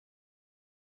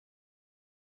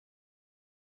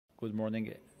Good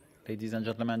morning, ladies and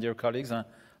gentlemen, dear colleagues.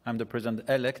 I'm the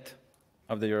president-elect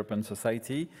of the European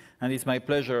Society, and it's my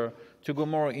pleasure to go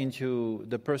more into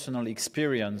the personal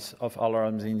experience of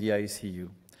alarms in the ICU.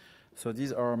 So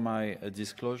these are my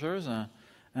disclosures,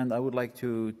 and I would like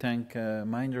to thank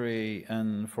Mindray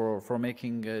and for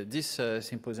making this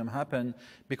symposium happen,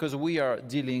 because we are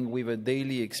dealing with a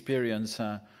daily experience.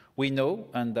 We know,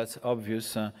 and that's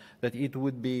obvious, that it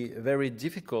would be very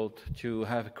difficult to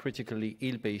have critically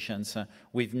ill patients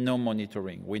with no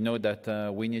monitoring. We know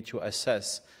that we need to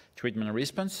assess treatment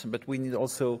response, but we need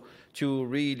also to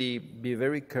really be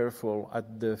very careful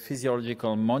at the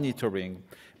physiological monitoring,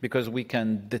 because we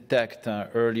can detect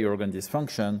early organ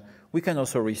dysfunction. We can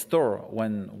also restore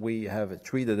when we have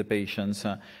treated the patients,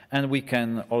 and we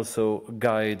can also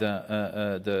guide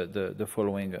the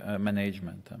following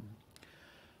management.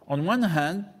 On one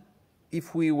hand,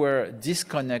 if we were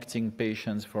disconnecting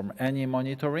patients from any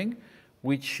monitoring,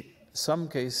 which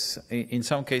in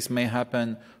some case may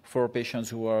happen for patients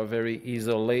who are very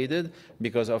isolated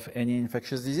because of any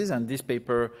infectious disease, and this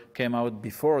paper came out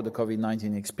before the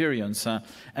COVID-19 experience,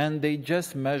 and they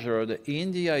just measured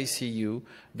in the ICU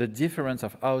the difference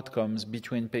of outcomes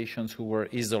between patients who were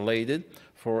isolated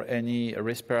for any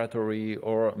respiratory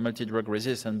or multi-drug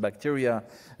resistant bacteria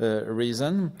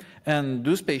reason, and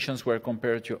those patients were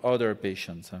compared to other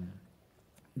patients.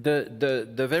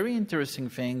 The very interesting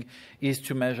thing is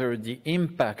to measure the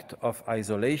impact of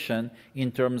isolation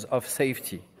in terms of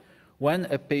safety. When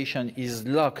a patient is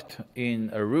locked in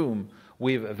a room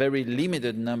with a very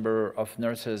limited number of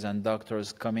nurses and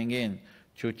doctors coming in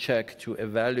to check, to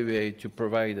evaluate, to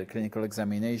provide a clinical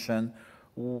examination,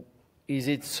 is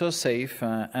it so safe,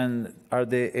 and are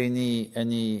there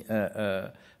any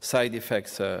side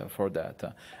effects for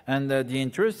that? And the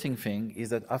interesting thing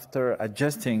is that after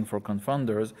adjusting for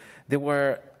confounders, there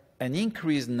were an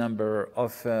increased number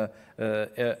of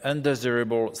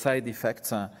undesirable side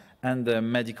effects and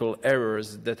medical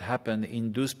errors that happened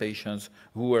in those patients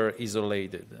who were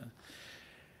isolated.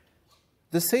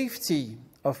 The safety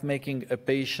of making a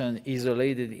patient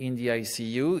isolated in the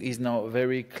ICU is now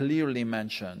very clearly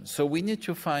mentioned. So we need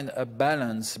to find a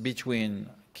balance between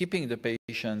keeping the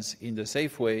patients in the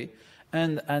safe way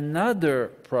and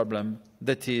another problem,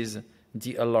 that is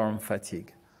the alarm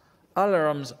fatigue.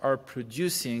 Alarms are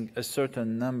producing a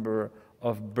certain number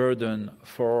of burden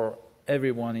for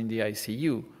everyone in the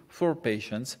ICU, for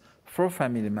patients, for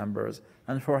family members,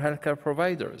 and for healthcare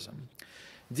providers.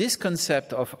 This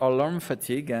concept of alarm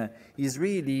fatigue is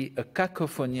really a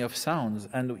cacophony of sounds,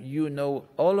 and you know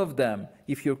all of them.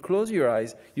 If you close your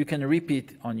eyes, you can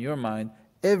repeat on your mind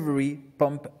every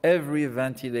pump, every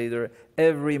ventilator,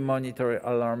 every monitor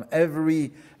alarm,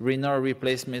 every renal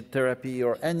replacement therapy,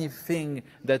 or anything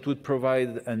that would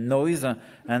provide a noise,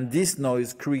 and this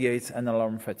noise creates an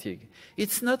alarm fatigue.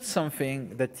 It's not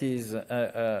something that is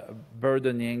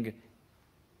burdening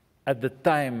at the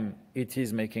time it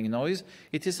is making noise.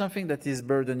 It is something that is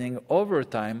burdening over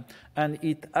time, and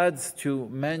it adds to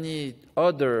many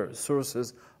other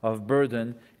sources of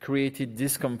burden, creating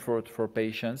discomfort for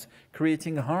patients,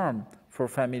 creating harm for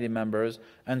family members,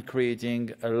 and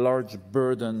creating a large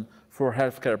burden for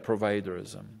healthcare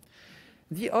providers.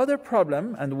 The other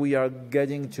problem, and we are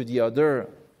getting to the other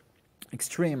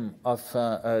extreme of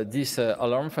this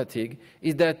alarm fatigue,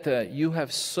 is that you have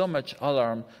so much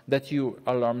alarms that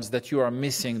you are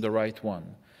missing the right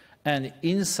one. And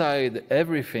inside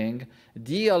everything,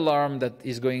 the alarm that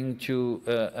is going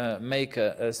to make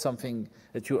something,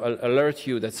 to alert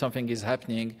you that something is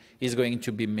happening, is going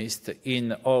to be missed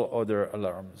in all other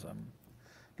alarms.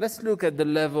 Let's look at the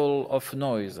level of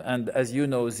noise. And as you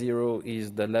know, 0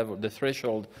 is the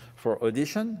threshold for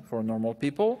audition for normal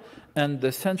people, and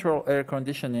the central air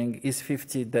conditioning is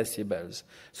 50 decibels.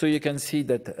 So you can see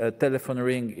that a telephone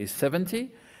ring is 70,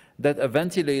 that a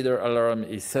ventilator alarm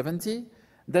is 70,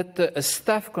 that a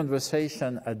staff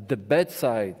conversation at the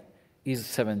bedside is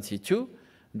 72,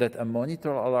 that a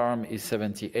monitor alarm is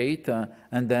 78,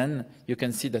 and then you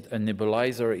can see that a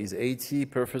nebulizer is 80,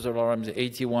 perfuser alarm is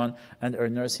 81, and a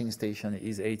nursing station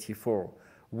is 84.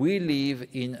 We live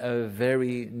in a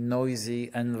very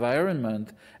noisy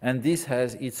environment, and this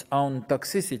has its own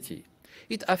toxicity.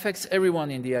 It affects everyone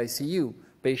in the ICU,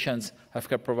 patients,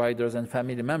 healthcare providers, and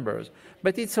family members,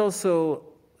 but it's also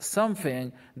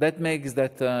something that makes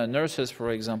that nurses,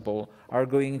 for example, are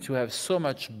going to have so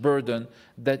much burden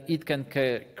that it can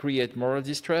create moral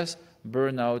distress,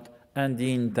 burnout, and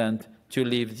the intent to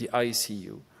leave the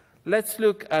ICU. Let's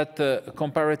look at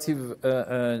comparative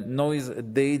noise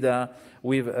data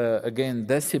with, again,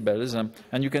 decibels.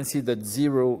 And you can see that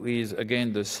 0 is,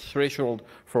 again, the threshold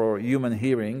for human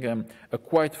hearing. A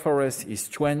quiet forest is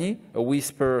 20, a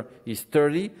whisper is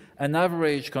 30, an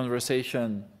average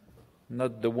conversation,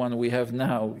 not the one we have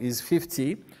now, is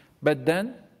 50. But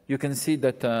then you can see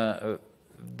that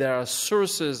there are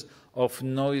sources of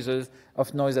noise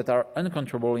that are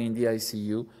uncontrollable in the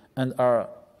ICU and are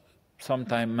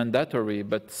sometimes mandatory,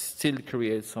 but still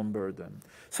create some burden.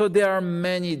 So there are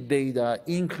many data,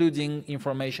 including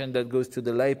information that goes to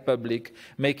the lay public,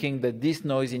 making that this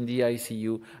noise in the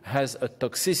ICU has a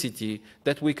toxicity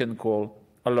that we can call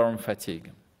alarm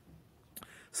fatigue.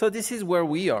 So this is where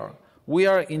we are. We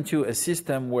are into a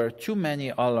system where too many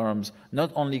alarms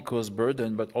not only cause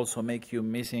burden, but also make you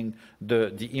missing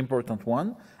the important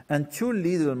one, and too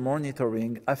little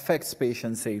monitoring affects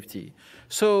patient safety.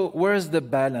 So where's the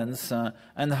balance,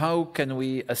 and how can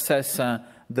we assess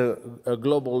the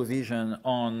global vision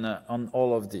on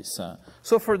all of this?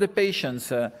 So for the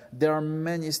patients, there are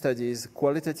many studies,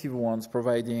 qualitative ones,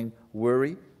 providing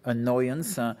worry,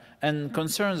 annoyance, and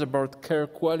concerns about care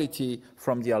quality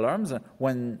from the alarms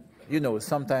when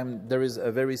sometimes there is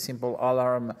a very simple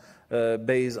alarm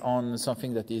based on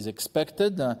something that is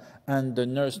expected, and the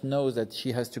nurse knows that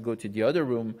she has to go to the other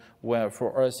room, where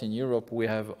for us in Europe, we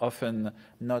have often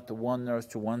not one nurse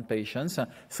to one patient.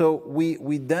 So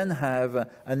we then have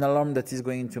an alarm that is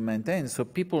going to maintain. So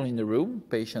people in the room,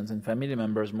 patients and family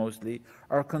members mostly,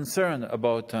 are concerned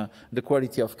about the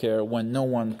quality of care when no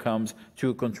one comes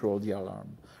to control the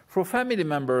alarm. For family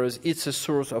members, it's a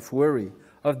source of worry,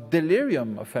 of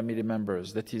delirium of family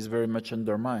members that is very much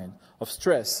undermined, of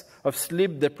stress, of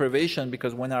sleep deprivation,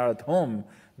 because when they're at home,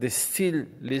 they still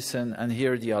listen and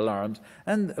hear the alarms,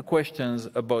 and questions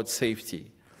about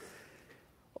safety.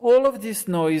 All of this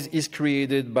noise is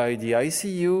created by the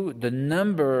ICU, the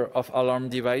number of alarm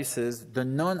devices, the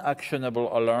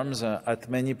non-actionable alarms at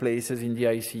many places in the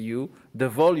ICU, the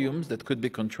volumes that could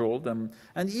be controlled, and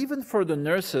even for the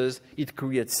nurses, it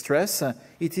creates stress.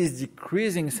 It is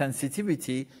decreasing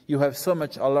sensitivity. You have so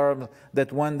much alarm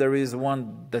that when there is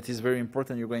one that is very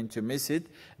important, you're going to miss it.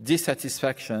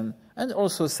 Dissatisfaction, and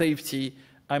also safety.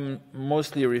 I'm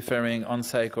mostly referring on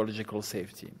psychological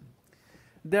safety.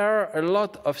 There are a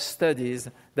lot of studies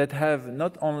that have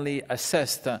not only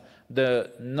assessed the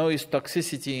noise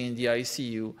toxicity in the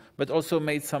ICU, but also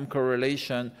made some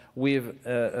correlation with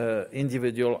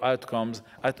individual outcomes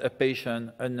at a patient,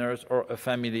 a nurse, or a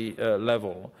family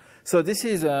level. So this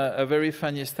is a very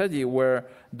funny study where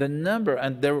the number,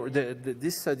 and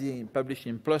this study published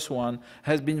in PLOS ONE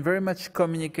has been very much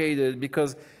communicated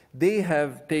because they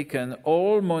have taken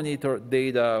all monitored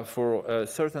data for a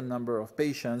certain number of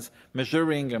patients,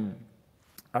 measuring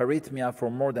arrhythmia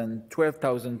for more than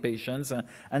 12,000 patients,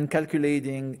 and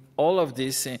calculating all of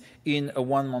this in a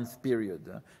 1-month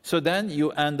period. So then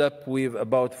you end up with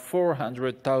about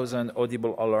 400,000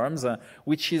 audible alarms,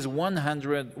 which is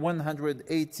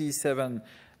 187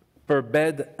 per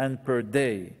bed and per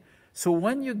day. So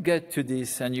when you get to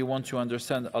this and you want to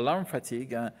understand alarm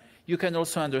fatigue, you can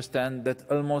also understand that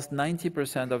almost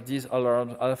 90% of these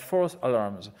alarms are false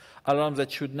alarms, alarms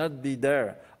that should not be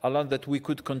there, alarms that we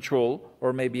could control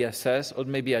or maybe assess or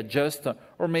maybe adjust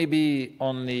or maybe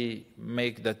only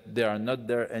make that they are not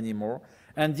there anymore.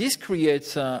 And this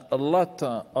creates a lot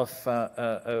of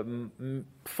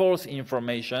false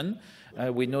information.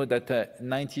 We know that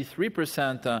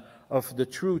 93% of the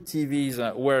true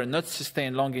TVs were not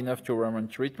sustained long enough to warrant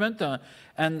treatment.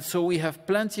 And so we have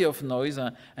plenty of noise,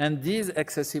 and these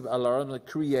excessive alarms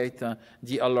create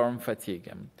the alarm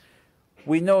fatigue.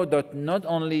 We know that not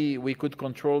only we could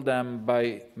control them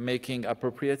by making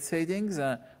appropriate settings,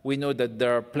 we know that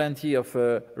there are plenty of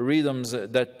rhythms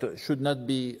that should not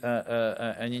be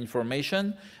an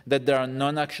information, that there are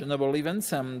non-actionable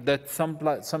events, that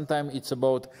sometimes it's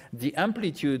about the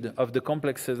amplitude of the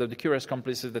complexes, of the curious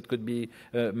complexes that could be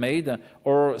made,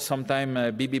 or sometimes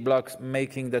BB blocks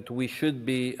making that we should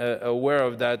be aware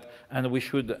of that and we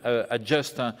should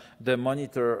adjust the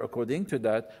monitor according to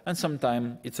that, and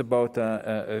sometimes it's about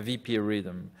a VP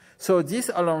rhythm. So this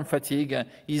alarm fatigue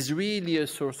is really a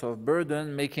source of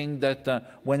burden, making that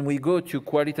when we go to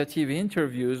qualitative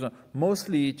interviews,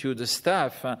 mostly to the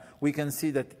staff, we can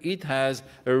see that it has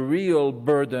a real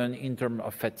burden in terms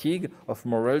of fatigue, of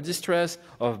moral distress,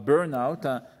 of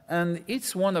burnout, and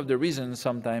it's one of the reasons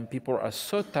sometimes people are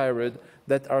so tired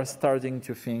that are starting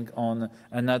to think on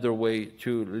another way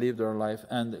to live their life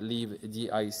and leave the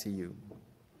ICU.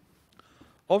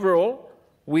 Overall,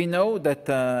 We know that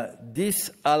this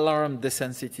alarm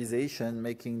desensitization,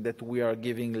 making that we are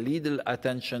giving little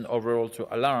attention overall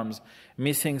to alarms,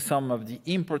 missing some of the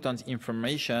important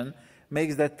information,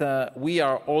 makes that we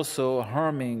are also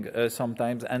harming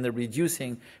sometimes and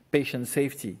reducing patient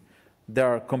safety. There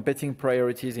are competing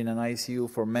priorities in an ICU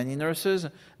for many nurses.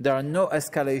 There are no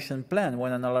escalation plan.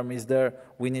 When an alarm is there,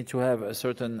 we need to have a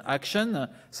certain action.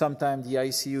 Sometimes the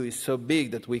ICU is so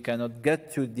big that we cannot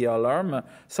get to the alarm.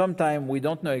 Sometimes we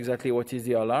don't know exactly what is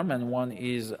the alarm, and one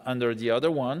is under the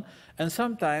other one. And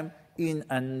sometimes in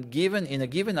a given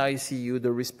ICU,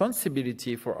 the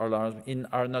responsibility for alarms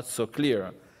are not so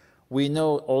clear. We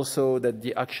know also that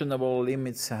the actionable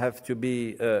limits have to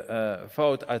be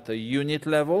thought at a unit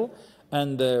level,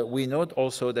 and we note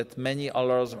also that many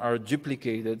alarms are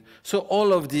duplicated. So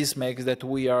all of this makes that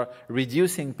we are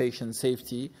reducing patient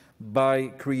safety by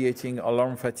creating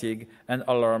alarm fatigue and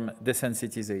alarm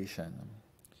desensitization.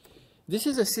 This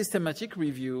is a systematic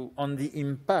review on the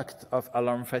impact of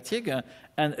alarm fatigue,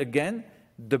 and again,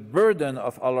 the burden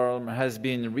of alarm has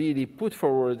been really put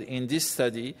forward in this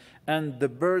study, and the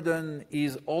burden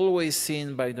is always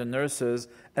seen by the nurses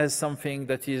as something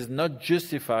that is not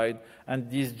justified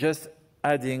and is just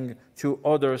adding to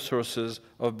other sources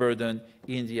of burden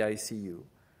in the ICU.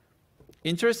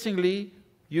 Interestingly,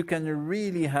 you can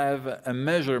really have a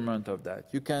measurement of that.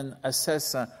 You can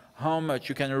assess how much,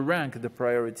 you can rank the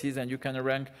priorities, and you can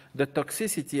rank the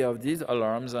toxicity of these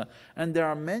alarms. And there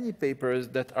are many papers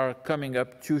that are coming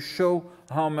up to show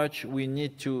how much we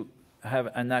need to have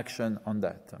an action on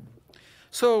that.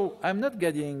 So I'm not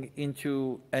getting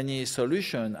into any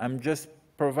solution. I'm just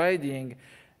providing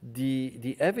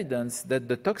the evidence that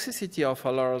the toxicity of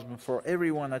alarms for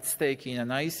everyone at stake in an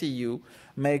ICU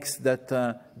makes that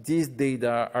these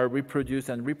data are reproduced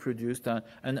and reproduced.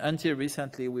 And until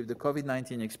recently, with the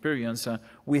COVID-19 experience,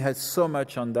 we had so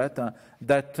much on that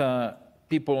that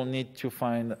people need to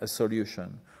find a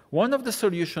solution. One of the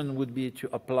solutions would be to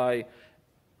apply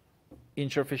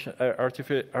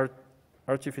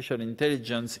artificial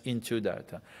intelligence into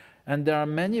that. And there are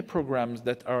many programs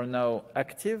that are now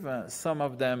active, some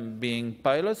of them being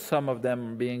pilots, some of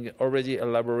them being already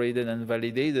elaborated and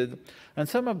validated, and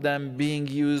some of them being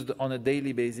used on a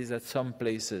daily basis at some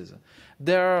places.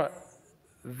 There are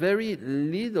very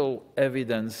little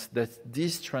evidence that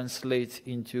this translates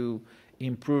into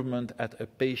improvement at a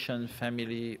patient,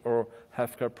 family, or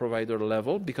healthcare provider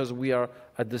level, because we are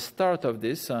at the start of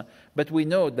this, but we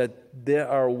know that there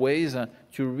are ways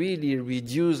to really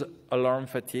reduce alarm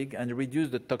fatigue and reduce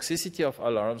the toxicity of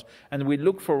alarms, and we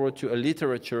look forward to a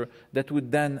literature that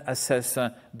would then assess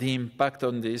the impact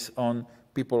on this on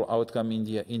people's outcome in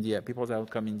the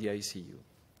ICU.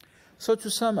 So to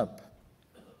sum up,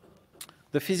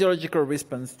 the physiological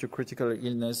response to critical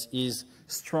illness is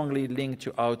strongly linked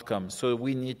to outcomes, so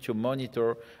we need to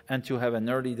monitor and to have an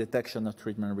early detection of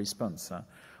treatment response.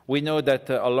 We know that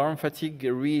alarm fatigue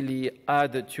really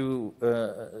adds to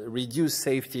reduce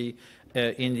safety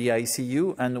in the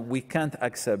ICU, and we can't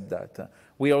accept that.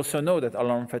 We also know that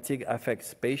alarm fatigue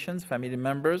affects patients, family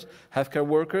members, healthcare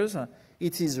workers.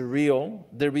 It is real.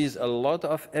 There is a lot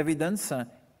of evidence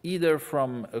either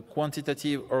from a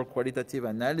quantitative or qualitative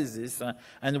analysis,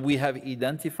 and we have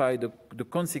identified the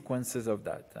consequences of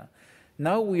that.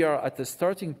 Now we are at a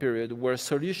starting period where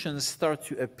solutions start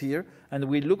to appear, and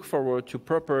we look forward to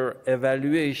proper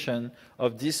evaluation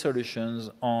of these solutions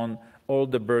on all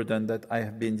the burden that I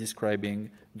have been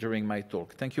describing during my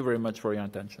talk. Thank you very much for your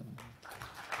attention.